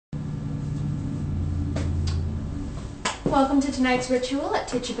Welcome to tonight's ritual at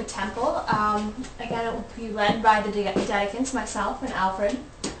Tituba Temple. Again, it will be led by the dedicants, myself and Alfred.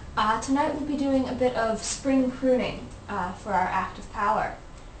 Tonight we'll be doing a bit of spring pruning for our act of power.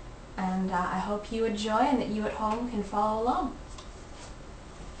 And I hope you enjoy and that you at home can follow along.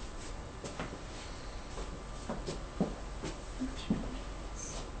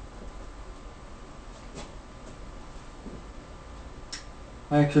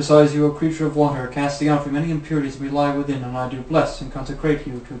 I exercise you, O creature of water, casting out from any impurities may lie within, and I do bless and consecrate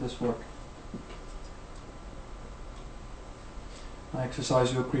you to this work. I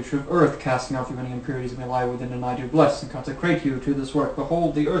exercise you, O creature of earth, casting out from any impurities may lie within, and I do bless and consecrate you to this work.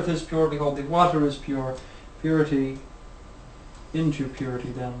 Behold, the earth is pure, behold, the water is pure. Purity into purity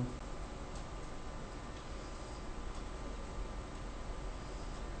then.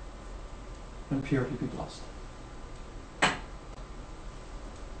 And purity be blessed.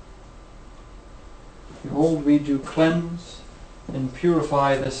 Behold, we do cleanse and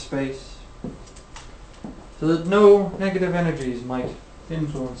purify this space so that no negative energies might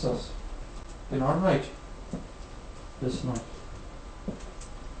influence us in our night this night.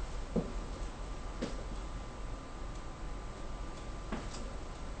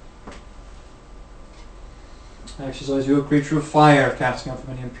 I exercise you, a creature of fire, casting out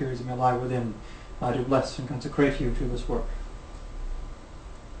from any impurities that may lie within. I do bless and consecrate you to this work.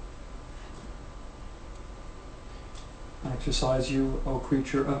 I exercise you, O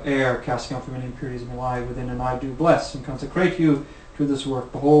creature of air, casting out from any impurities that may lie within, and I do bless and consecrate you to this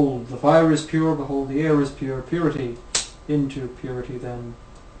work. Behold, the fire is pure, behold, the air is pure. Purity into purity then.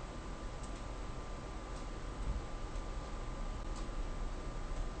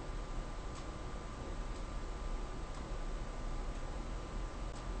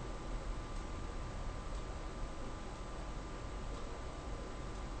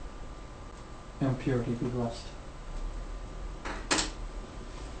 And purity be blessed.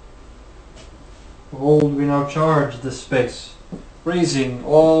 Behold, we now charge this space, raising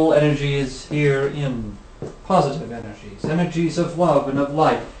all energies herein, positive energies, energies of love and of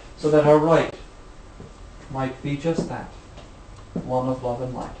light, so that our rite might be just that, one of love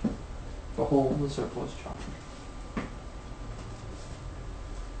and light. Behold, the circle is charged.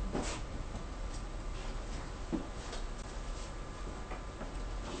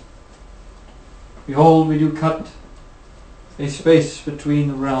 Behold, we do cut a space between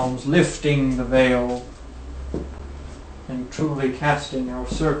the realms, lifting the veil and truly casting our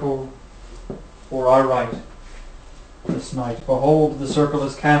circle for our rite this night. Behold, the circle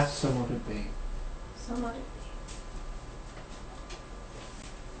is cast, so mote it be. So mote it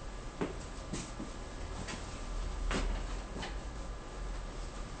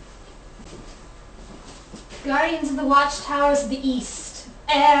be. Guardians of the watchtowers of the east,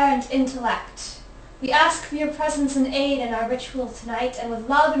 air and intellect, we ask for your presence and aid in our ritual tonight, and with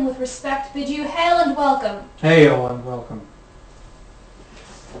love and with respect bid you hail and welcome. Hail and welcome.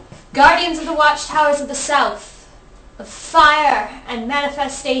 Guardians of the watchtowers of the south, of fire and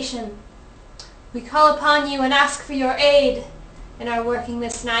manifestation, we call upon you and ask for your aid in our working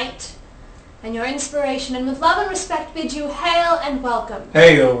this night, and your inspiration, and with love and respect bid you hail and welcome.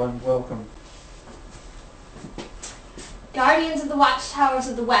 Hail and welcome. Guardians of the watchtowers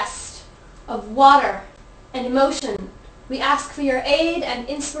of the west, of water and emotion, we ask for your aid and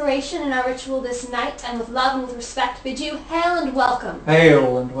inspiration in our ritual this night, and with love and with respect bid you hail and welcome.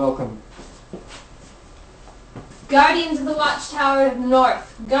 Hail and welcome. Guardians of the watchtower of the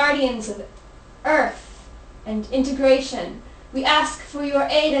north, guardians of earth and integration, we ask for your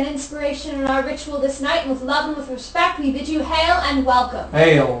aid and inspiration in our ritual this night, and with love and with respect we bid you hail and welcome.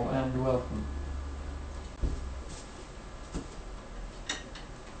 Hail and welcome.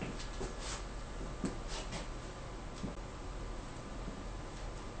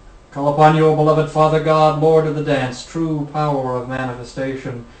 Call upon you, O beloved Father God, Lord of the dance, true power of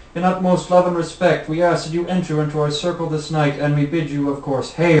manifestation. In utmost love and respect, we ask that you enter into our circle this night, and we bid you, of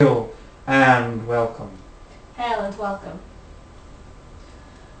course, hail and welcome. Hail and welcome.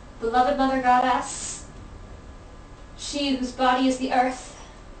 Beloved Mother Goddess, she whose body is the earth,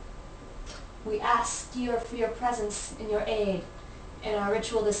 we ask you for your presence and your aid in our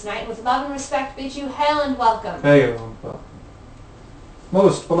ritual this night, and with love and respect bid you hail and welcome. Hail and welcome.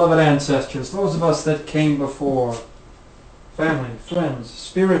 Most beloved ancestors, those of us that came before, family, friends,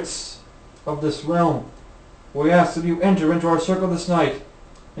 spirits of this realm, we ask that you enter into our circle this night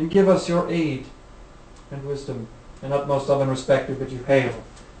and give us your aid and wisdom. In utmost love and respect, we bid you hail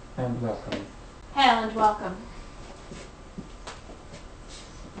and welcome. Hail and welcome.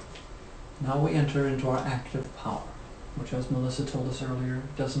 Now we enter into our active power, which, as Melissa told us earlier,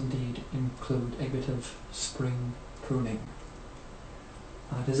 does indeed include a bit of spring pruning.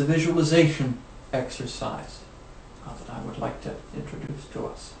 It is a visualization exercise that I would like to introduce to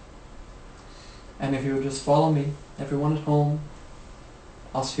us. And if you would just follow me, everyone at home,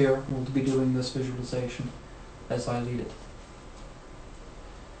 us here will be doing this visualization as I lead it.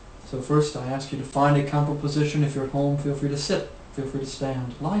 So first I ask you to find a comfortable position. If you're at home, feel free to sit, feel free to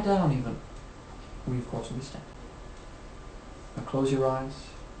stand, lie down even. We of course will be standing. Now close your eyes.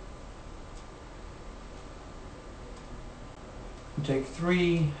 And take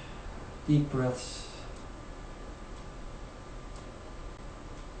 3 deep breaths.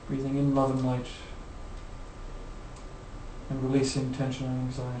 Breathing in love and light. And releasing tension and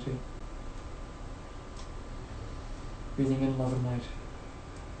anxiety. Breathing in love and light.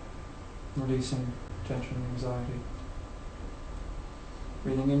 Releasing tension and anxiety.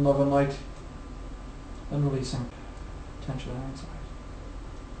 Breathing in love and light. And releasing tension and anxiety.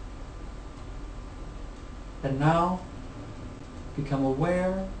 And now, become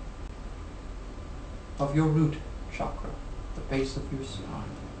aware of your root chakra, the base of your spine.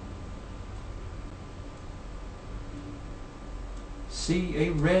 See a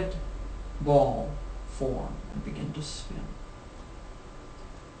red ball form and begin to spin.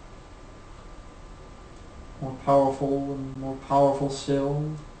 More powerful and more powerful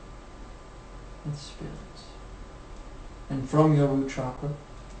still, it spins. And from your root chakra,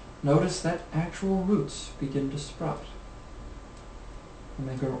 notice that actual roots begin to sprout. And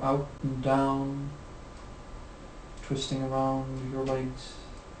they go out and down, twisting around your legs,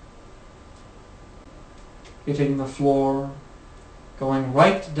 hitting the floor, going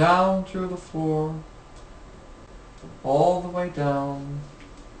right down through the floor, all the way down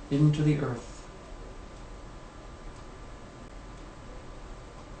into the earth.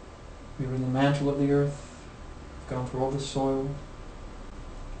 You're in the mantle of the earth, gone through all the soil.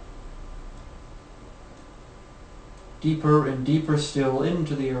 Deeper and deeper still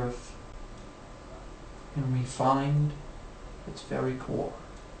into the earth, and we find its very core.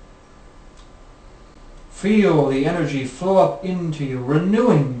 Feel the energy flow up into you,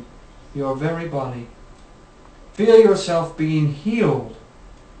 renewing your very body. Feel yourself being healed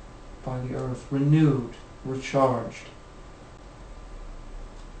by the earth, renewed, recharged.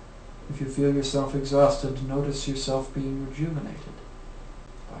 If you feel yourself exhausted, notice yourself being rejuvenated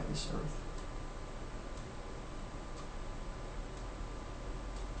by this earth.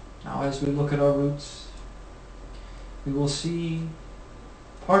 Now as we look at our roots, we will see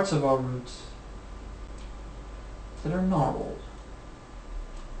parts of our roots that are gnarled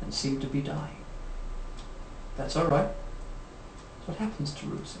and seem to be dying. That's alright. That's what happens to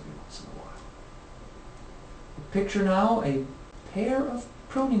roots every once in a while. Picture now a pair of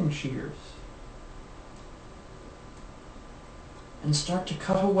pruning shears and start to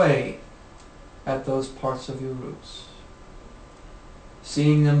cut away at those parts of your roots.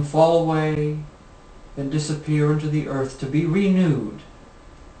 Seeing them fall away and disappear into the earth to be renewed.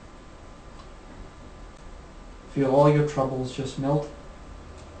 Feel all your troubles just melt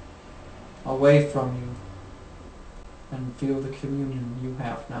away from you and feel the communion you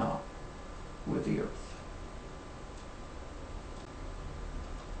have now with the earth.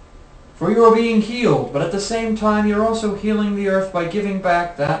 For you are being healed, but at the same time you're also healing the earth by giving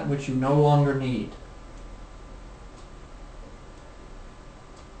back that which you no longer need.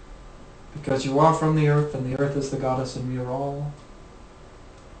 Because you are from the earth, and the earth is the goddess, and we are all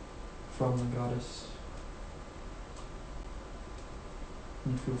from the goddess.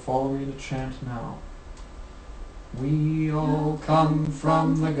 And if you'll follow me to chant now. We all come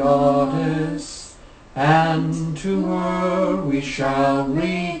from the goddess, and to her we shall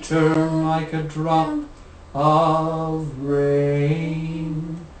return like a drop of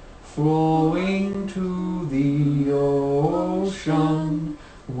rain flowing to the ocean.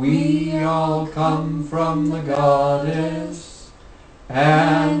 We all come from the goddess,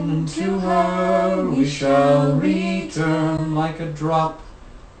 and to her we shall return like a drop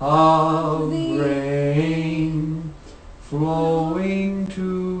of rain flowing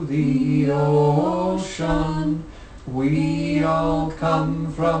to the ocean. We all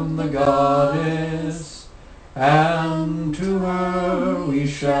come from the goddess, and to her we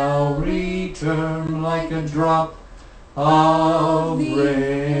shall return like a drop of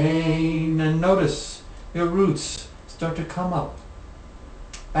rain. And notice your roots start to come up,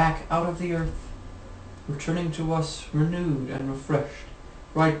 back out of the earth, returning to us renewed and refreshed,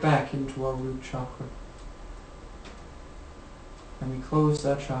 right back into our root chakra. And we close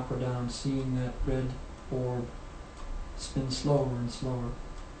that chakra down, seeing that red orb spin slower and slower,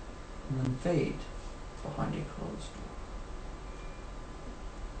 and then fade behind a closed door.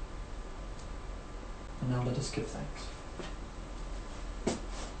 And now let us give thanks.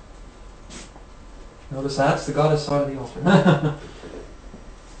 Notice that's the goddess side of the altar.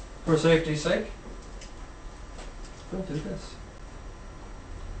 For safety's sake, we'll do this.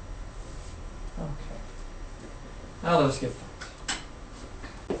 Okay. Now let us give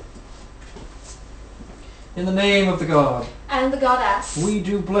thanks. In the name of the God and the goddess, we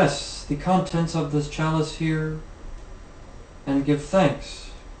do bless the contents of this chalice here and give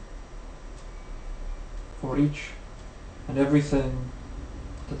thanks for each and everything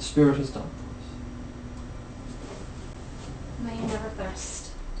that the Spirit has done for us. may you never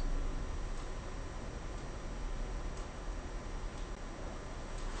thirst.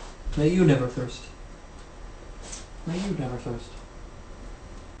 May you never thirst. May you never thirst.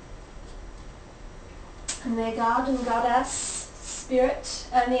 And may God and Goddess, Spirit,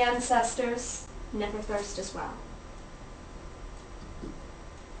 and the ancestors never thirst as well.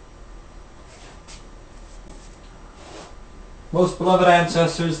 Most beloved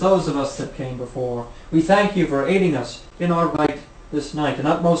ancestors, those of us that came before, we thank you for aiding us in our rite this night. In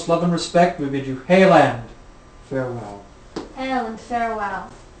utmost love and respect, we bid you hail and farewell. Hail and farewell.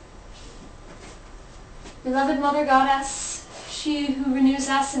 Beloved Mother Goddess, she who renews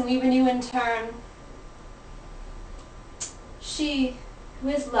us and we renew in turn, she who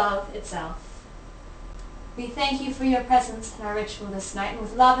is love itself, we thank you for your presence in our ritual this night, and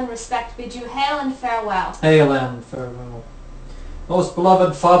with love and respect bid you hail and farewell. Hail and farewell. Most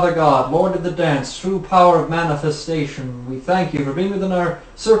beloved Father God, Lord of the dance, true power of manifestation, we thank you for being within our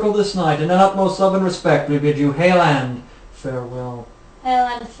circle this night, and in utmost love and respect we bid you hail and farewell. Hail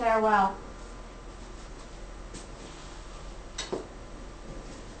and farewell.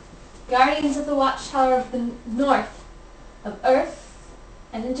 Guardians of the watchtower of the north, of earth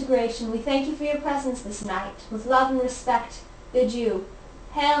and integration, we thank you for your presence this night. With love and respect bid you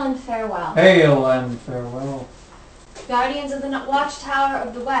hail and farewell. Hail and farewell. Guardians of the watchtower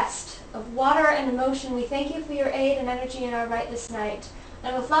of the west, of water and emotion, we thank you for your aid and energy in our rite this night.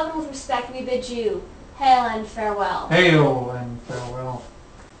 And with love and with respect we bid you hail and farewell. Hail and farewell.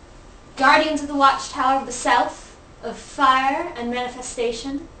 Guardians of the watchtower of the south, of fire and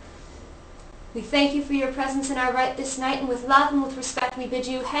manifestation, we thank you for your presence in our rite this night, and with love and with respect we bid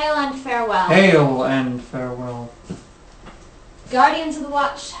you hail and farewell. Hail and farewell. Guardians of the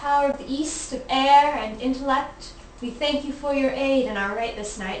watchtower of the east, of air and intellect, we thank you for your aid in our rite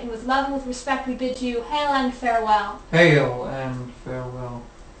this night, and with love and with respect we bid you hail and farewell. Hail and farewell.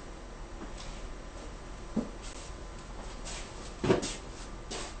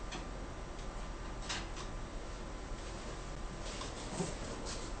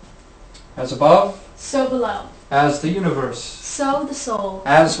 As above, So below, as the universe, so the soul,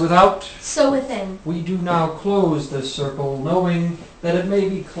 as without, so within. we do now close this circle, knowing that it may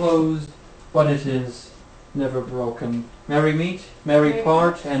be closed, but it is never broken. Merry meet, merry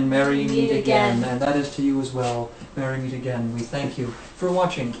part, and merry meet again. And that is to you as well. Merry meet again. We thank you for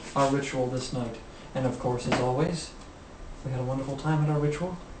watching our ritual this night. And of course, as always, we had a wonderful time at our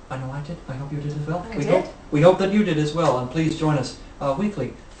ritual. I know I did. I hope you did as well. I did. We hope that you did as well. And please join us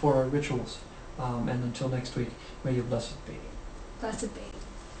weekly for our rituals. And until next week, may you blessed be. Blessed be.